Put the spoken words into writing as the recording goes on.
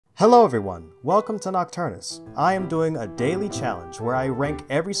Hello everyone, welcome to Nocturnus. I am doing a daily challenge where I rank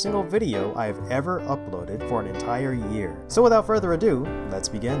every single video I have ever uploaded for an entire year. So without further ado, let's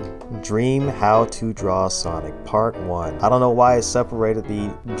begin. Dream How to Draw Sonic Part 1. I don't know why I separated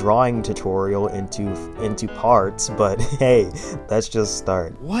the drawing tutorial into parts, but hey, let's just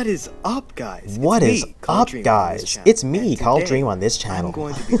start. What is up, guys? What is up, guys? It's me, Call Dream, on this channel. I'm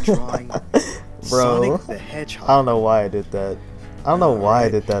going to be drawing Bro, Sonic the Hedgehog. I don't know why I did that. I don't know why I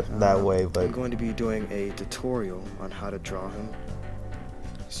did that way, but I'm going to be doing a tutorial on how to draw him.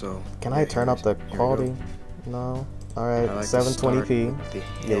 So can I turn up the quality? No. All right, like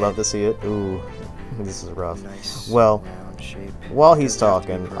 720p. You love to see it. Ooh, this is rough. Nice well, shape. while he's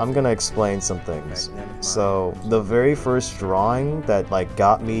talking, I'm gonna explain some things. So the very first drawing that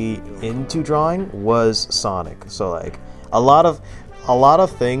got me into drawing was Sonic. So a lot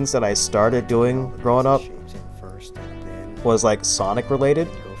of things that I started doing growing up was Sonic related,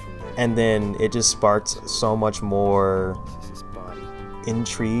 and then it just sparked so much more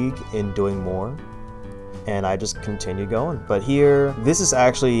intrigue in doing more, and I just continued going. But here, this is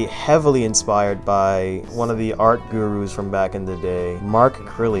actually heavily inspired by one of the art gurus from back in the day, Mark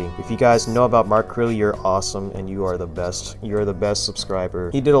Crilly. If you guys know about Mark Crilly, you're awesome and you are the best. You're the best subscriber.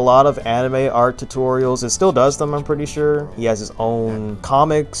 He did a lot of anime art tutorials. It still does them, I'm pretty sure. He has his own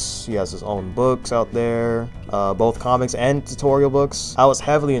comics. He has his own books out there. Both comics and tutorial books. I was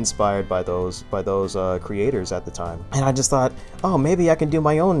heavily inspired by those creators at the time, and I just thought, oh, maybe I can do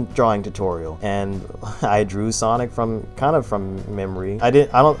my own drawing tutorial. And I drew Sonic from memory.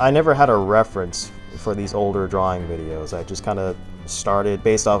 I never had a reference for these older drawing videos. I just kind of started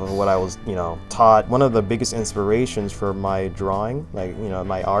based off of what I was, taught. One of the biggest inspirations for my drawing,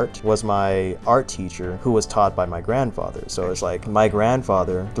 my art, was my art teacher who was taught by my grandfather. So it's my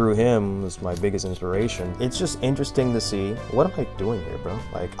grandfather, through him, was my biggest inspiration. It's just interesting to see, what am I doing here, bro?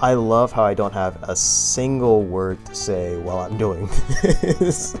 I love how I don't have a single word to say while I'm doing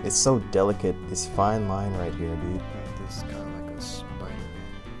this. It's so delicate, this fine line right here, dude. This is kind of like a Spider-Man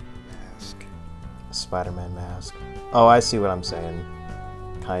mask. A Spider-Man mask. Oh, I see what I'm saying.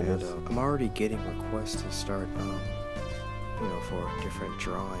 Kind of. I'm already getting requests to start, for different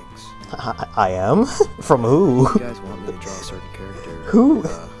drawings. I am? From who? If you guys want me to draw a certain character, who?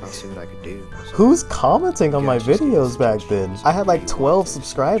 I'll see what I could do. So who's commenting on my videos back then? I had 12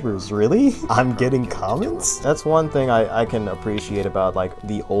 subscribers, really? I'm getting comments? That's one thing I can appreciate about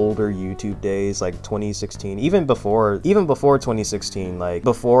the older YouTube days, 2016, even before 2016,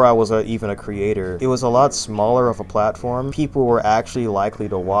 before I was even a creator. It was a lot smaller of a platform. People were actually likely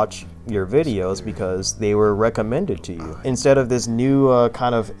to watch your videos because they were recommended to you, instead of this new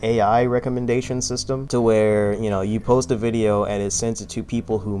kind of AI recommendation system to where you post a video and it sends it to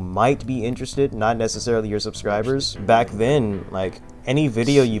people who might be interested, not necessarily your subscribers. Back then, any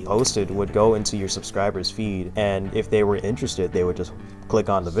video you posted would go into your subscribers feed, and if they were interested, they would just click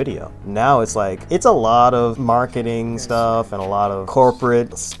on the video. Now it's it's a lot of marketing stuff and a lot of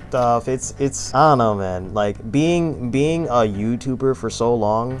corporate stuff. It's I don't know, man. Being a YouTuber for so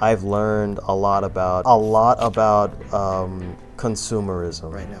long, I've learned a lot about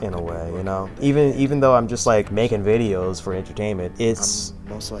consumerism right now, in a way, even though I'm just making videos for entertainment. It's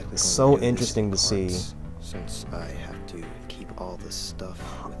most likely so interesting to see, since I have to keep all this stuff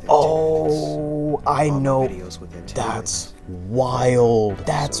within 10 minutes. I know. That's wild.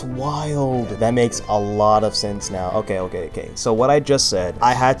 That's wild. That makes a lot of sense now. Okay. So what I just said,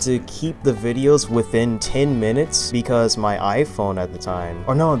 I had to keep the videos within 10 minutes because my iPhone at the time,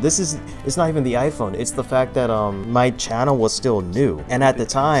 or no, it's not even the iPhone. It's the fact that my channel was still new, and at the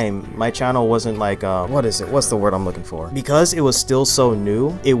time my channel wasn't what's the word I'm looking for? Because it was still so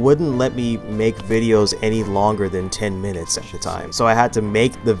new, it wouldn't let me make videos any longer than 10 minutes at the time. So I had to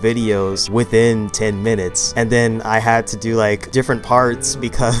make the videos within 10 minutes, and then I had to do different parts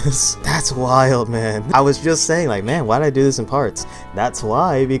because that's wild, man. I was just saying man, why did I do this in parts? That's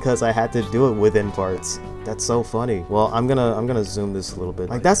why, because I had to do it within parts. That's so funny. Well, I'm gonna zoom this a little bit.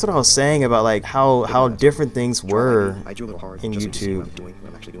 That's what I was saying about how different things were in YouTube.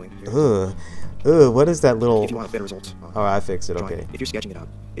 Ugh, what is that little? If you want better results, oh, I fixed it. Okay. If you're sketching it out,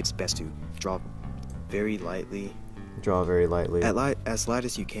 it's best to draw very lightly. Draw very lightly. As light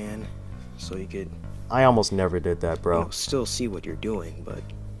as you can, so you could. I almost never did that, bro. Still see what you're doing, but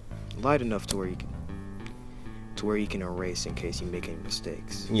light enough to where you can erase in case you make any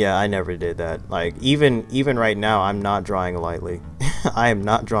mistakes. Yeah, I never did that. Even right now, I'm not drawing lightly. I am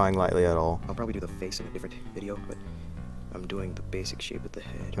not drawing lightly at all. I'll probably do the face in a different video, but I'm doing the basic shape of the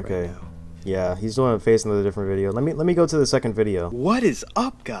head okay. right now. Yeah, he's doing a face in a different video. Let me go to the second video. What is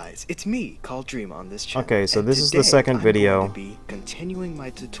up, guys? It's me, called Dream, on this channel. Okay, so and this is the second I'm video. Going to be continuing my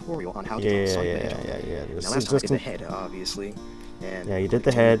tutorial on how to draw Sonic the Hedgehog. Yeah. Now, last time I did the head, obviously. And yeah, you did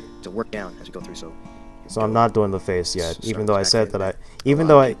the head. To work down as we go through, so I'm not doing the face yet, even though I said that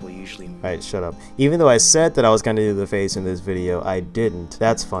Alright, shut up. Even though I said that I was gonna do the face in this video, I didn't.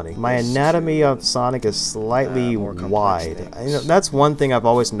 That's funny. My anatomy of Sonic is slightly wide. That's one thing I've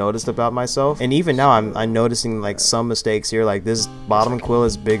always noticed about myself, and even now I'm noticing like some mistakes here. Like this bottom quill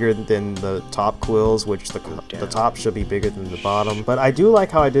is bigger than the top quills, which the top should be bigger than the bottom. But I do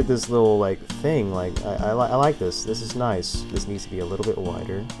like how I did this little like thing. Like I like this. This is nice. This needs to be a little bit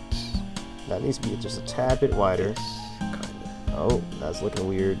wider. That needs to be just a tad bit wider. Oh, that's looking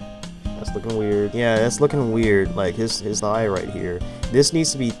weird. That's looking weird. Yeah, that's looking weird. Like his thigh right here. This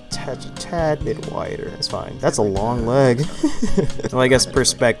needs to be a tad bit wider. That's fine. That's a long leg. Well, I guess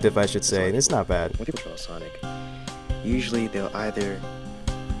perspective, I should say. It's not bad. When people draw Sonic, usually they'll either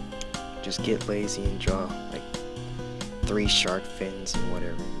just get lazy and draw like 3 shark fins and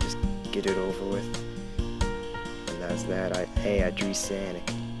whatever, and just get it over with. And that's that. I drew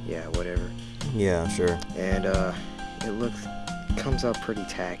Sonic. Yeah, whatever. Yeah, sure. And it comes out pretty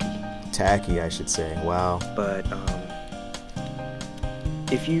tacky. Tacky, I should say. Wow. But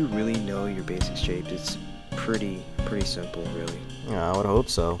if you really know your basic shape, it's pretty simple, really. Yeah, I would hope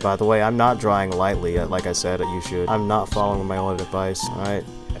so. By the way, I'm not drawing lightly, like I said you should. I'm not following my own advice. Alright.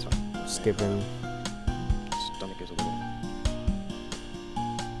 That's fine. Skipping. Stomach is a little...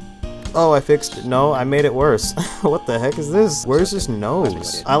 Oh, I fixed it. No, I made it worse. What the heck is this? Where's his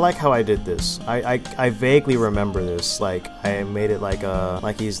nose? I like how I did this. I vaguely remember this. Like I made it like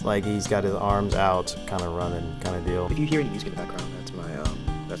he's got his arms out, kind of running, kind of deal. If you hear any music in the background,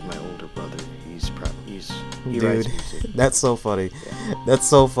 that's my older brother. He Dude, writes music. That's so funny. Yeah. That's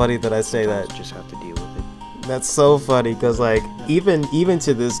so funny that I say Sometimes that. You just have to deal with it. That's so funny because like even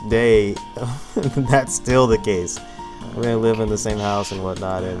to this day, that's still the case. We're gonna live in the same house and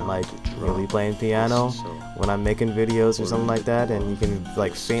whatnot, and like he'll be playing piano when I'm making videos or something like that, and you can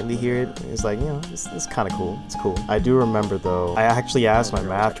like faintly hear it. It's like, you know, it's kind of cool. It's cool. I do remember though, I actually asked my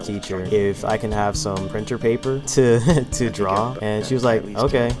math teacher if I can have some printer paper to draw, and she was like,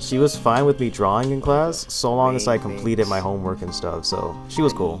 okay. She was fine with me drawing in class so long as I completed my homework and stuff. So she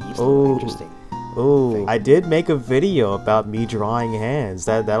was cool. Oh. Oh, I did make a video about me drawing hands.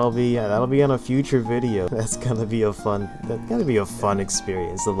 That'll be on a future video. That's gonna be a fun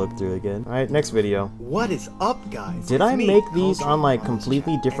experience to look through again. All right, next video. What is up, guys? Did I make these on like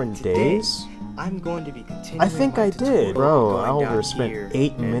completely different days? I'm going to be continuing. I think I did, bro. Oliver spent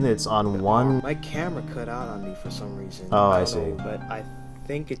 8 minutes on one. My camera cut out on me for some reason. Oh, I don't see. know, but I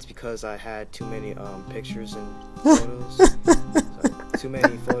think it's because I had too many pictures and photos. Too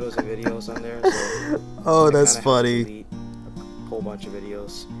many photos and videos on there. So oh, that's funny. Delete a whole bunch of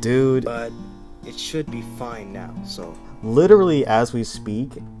videos, dude. But it should be fine now. So literally, as we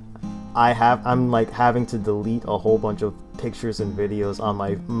speak, I'm like having to delete a whole bunch of pictures and videos on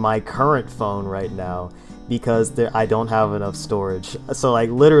my current phone right now because I don't have enough storage. So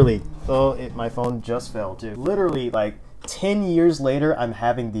like literally, my phone just fell too. Literally like 10 years later, I'm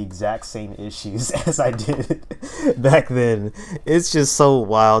having the exact same issues as I did back then. It's just so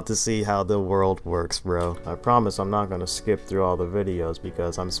wild to see how the world works, bro. I promise I'm not gonna skip through all the videos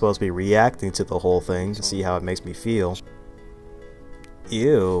because I'm supposed to be reacting to the whole thing to see how it makes me feel.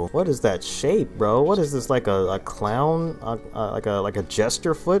 Ew, what is that shape, bro? What is this, like a clown, like a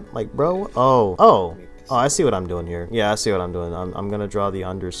jester foot, like, bro? Oh, I see what I'm doing here. Yeah, I see what I'm doing. I'm gonna draw the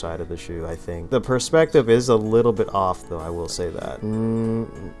underside of the shoe, I think. The perspective is a little bit off, though, I will say that.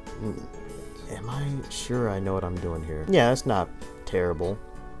 Am I sure I know what I'm doing here? Yeah, it's not terrible.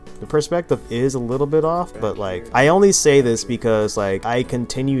 The perspective is a little bit off, but like, I only say this because like, I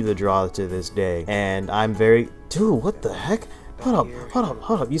continue to draw to this day, and I'm very... Dude, what the heck?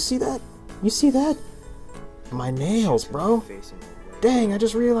 Hold up. You see that? You see that? My nails, bro. Dang, I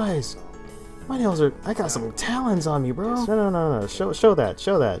just realized. My nails are... I got some talons on me, bro. No. Show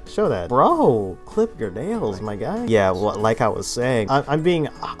that. Bro, clip your nails, my guy. Yeah, well, like I was saying, I'm being,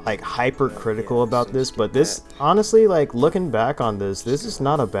 like, hypercritical about this, but this, honestly, like, looking back on this is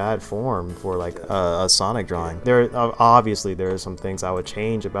not a bad form for, like, a Sonic drawing. Obviously, there are some things I would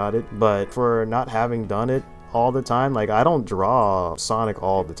change about it, but for not having done it all the time. Like, I don't draw Sonic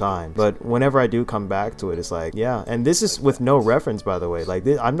all the time, but whenever I do come back to it, it's like, yeah. And this is with no reference, by the way. Like,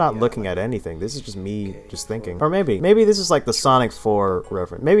 I'm not looking at anything. This is just me just thinking. Or maybe this is like the Sonic 4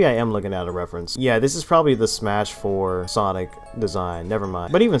 reference. Maybe I am looking at a reference. Yeah, this is probably the Smash 4 Sonic design. Never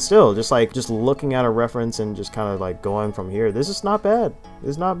mind. But even still, just looking at a reference and just kind of like going from here, this is not bad.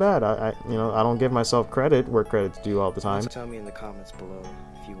 It's not bad. I you know, I don't give myself credit where credit's due all the time. Tell me in the comments below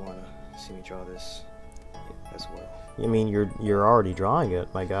if you want to see me draw this as well. I mean, you're already drawing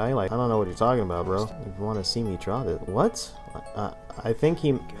it, my guy. Like, I don't know what you're talking about, bro. You want to see me draw this? What? I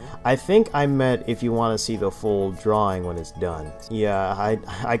think I meant if you want to see the full drawing when it's done. Yeah,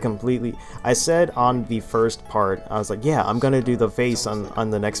 I said on the first part, I was like, yeah, I'm gonna do the face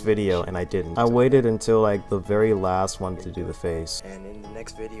on the next video, and I didn't. I waited until like the very last one to do the face. And in the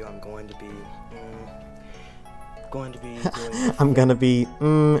next video, I'm going to be doing I'm gonna be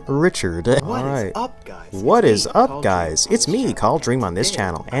Richard. Alright. What is up, guys? It's me, Call Dream, on this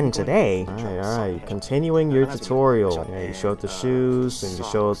channel, and today, alright, continuing your tutorial. Yeah, you showed the shoes, and you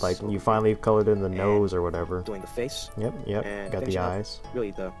showed like you finally colored in the nose or whatever. Doing the face. Yep. Got the eyes.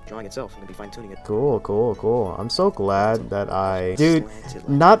 Really, the drawing itself. I'm gonna be fine tuning it. Cool. I'm so glad that dude.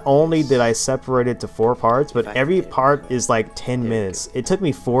 Not only did I separate it to 4 parts, but every part is like 10 minutes. It took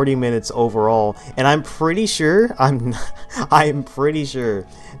me 40 minutes overall, and I'm pretty sure. I'm pretty sure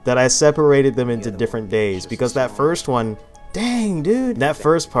that I separated them into different days, because that first one, dang dude, that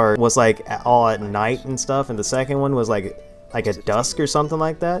first part was like all at night and stuff, and the second one was like at dusk or something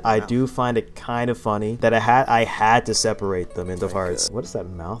like that. I do find it kind of funny that I had to separate them into parts. What is that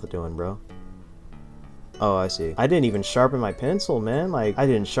mouth doing, bro? Oh, I see. I didn't even sharpen my pencil, man. Like, I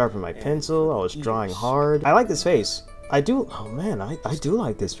didn't sharpen my pencil. I was drawing hard. I like this face. I do. Oh man, I do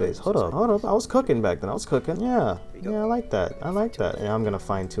like this face. Hold up. I was cooking back then. I was cooking. Yeah, I like that. And I'm gonna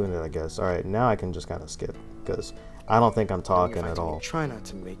fine tune it, I guess. All right, now I can just kind of skip, because I don't think I'm talking at all. Try not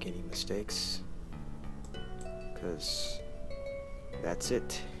to make any mistakes, because that's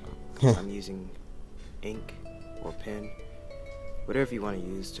it. I'm using ink or pen, whatever you want to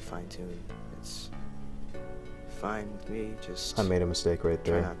use to fine tune. It's fine with me. Just I made a mistake right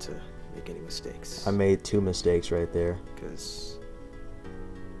there. Try not to make any mistakes. I made 2 mistakes right there. Because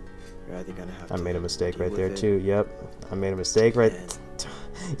you're either gonna have I made a mistake right there too. Yep. I made a mistake right.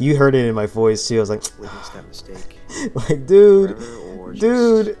 You heard it in my voice too. I was like, witness that mistake. Like, dude.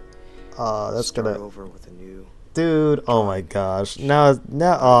 That's gonna. Over with a new. Dude, oh my gosh. Now,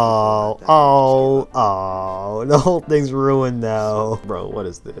 the whole thing's ruined now. Bro, what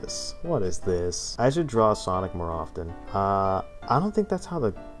is this? What is this? I should draw Sonic more often. I don't think that's how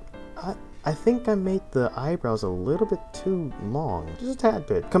the. I think I made the eyebrows a little bit too long, just a tad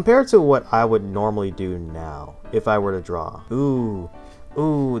bit, compared to what I would normally do now if I were to draw. Ooh,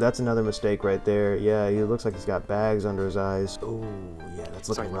 that's another mistake right there. Yeah, he looks like he's got bags under his eyes. Ooh, yeah, that's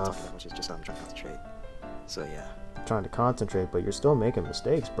looking rough. It's just I'm trying to concentrate. So yeah. Trying to concentrate, but you're still making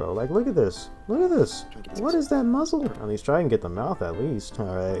mistakes, bro. Like, look at this. Look at this. What is that muzzle? At least try and get the mouth at least.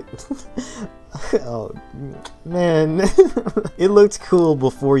 Alright. Oh, man. It looked cool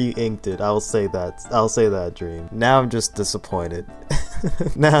before you inked it. I'll say that. I'll say that, Dream. Now I'm just disappointed.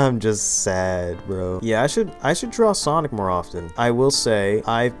 Now I'm just sad, bro. Yeah, I should draw Sonic more often. I will say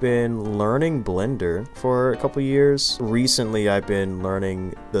I've been learning Blender for a couple years. Recently, I've been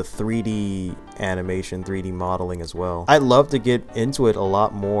learning the 3D animation, 3D modeling as well. I'd love to get into it a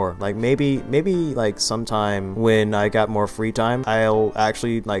lot more. Like maybe like sometime when I got more free time, I'll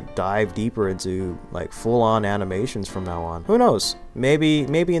actually like dive deeper into like full-on animations from now on. Who knows? Maybe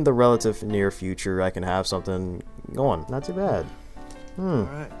in the relative near future I can have something going. Not too bad.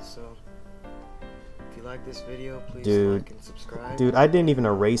 Alright, so if you like this video, please like and subscribe. Dude, I didn't even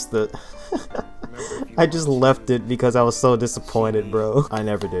erase the... I just left it because I was so disappointed, bro. I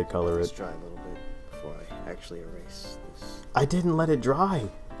never did color it. Let's dry a little bit before I actually erase this. I didn't let it dry.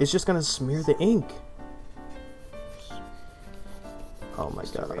 It's just gonna smear the ink. Oh my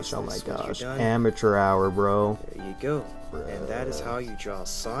gosh, oh my gosh. Amateur hour, bro. There you go. And that is how you draw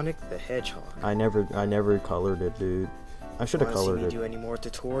Sonic the Hedgehog. I never colored it, dude. I should have colored it. Want to see me do any more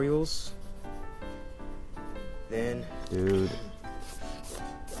tutorials? Then, dude.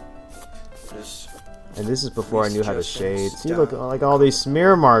 And this is before I knew how to shade. See, look, like all these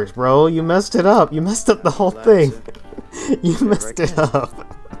smear marks, bro. You messed it up. You messed up the whole thing. You messed it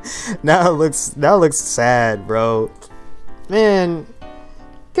up. Now it looks sad, bro. Man,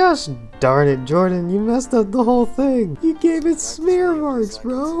 gosh darn it, Jordan. You messed up the whole thing. You gave it smear marks,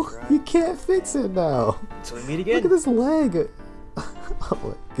 bro. You can't fix it now. Until we meet again. Look at this leg. Oh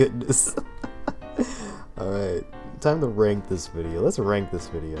my goodness. Alright. Time to rank this video. Let's rank this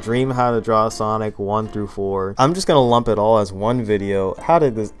video. Dream how to draw Sonic 1 through 4. I'm just gonna lump it all as one video. How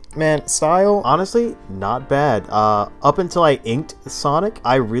did this... Man, style, honestly, not bad. Up until I inked Sonic,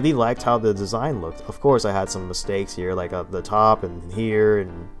 I really liked how the design looked. Of course, I had some mistakes here, like at the top and here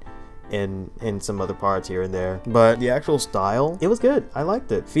and in some other parts here and there. But the actual style, it was good. I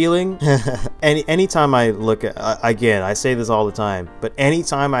liked it. Feeling, anytime I look at, again, I say this all the time, but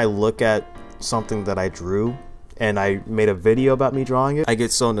anytime I look at something that I drew, and I made a video about me drawing it, I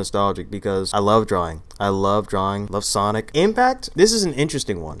get so nostalgic because I love drawing. I love drawing, love Sonic. Impact, this is an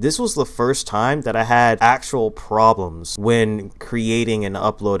interesting one. This was the first time that I had actual problems when creating and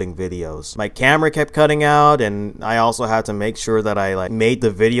uploading videos. My camera kept cutting out, and I also had to make sure that I made the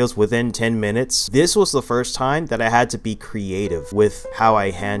videos within 10 minutes. This was the first time that I had to be creative with how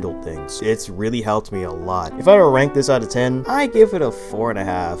I handled things. It's really helped me a lot. If I were to rank this out of 10, I give it a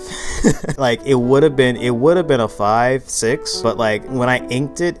 4.5. Like, it would have been a 5, 6, but like when I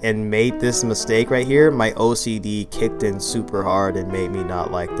inked it and made this mistake right here, my OCD kicked in super hard and made me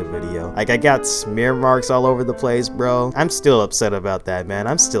not like the video. Like, I got smear marks all over the place, bro. I'm still upset about that, man.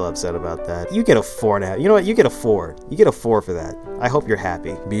 I'm still upset about that. You get a 4.5. You know what? You get a 4. You get a 4 for that. I hope you're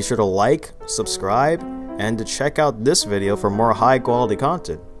happy. Be sure to like, subscribe, and to check out this video for more high quality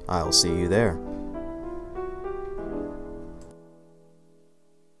content. I will see you there.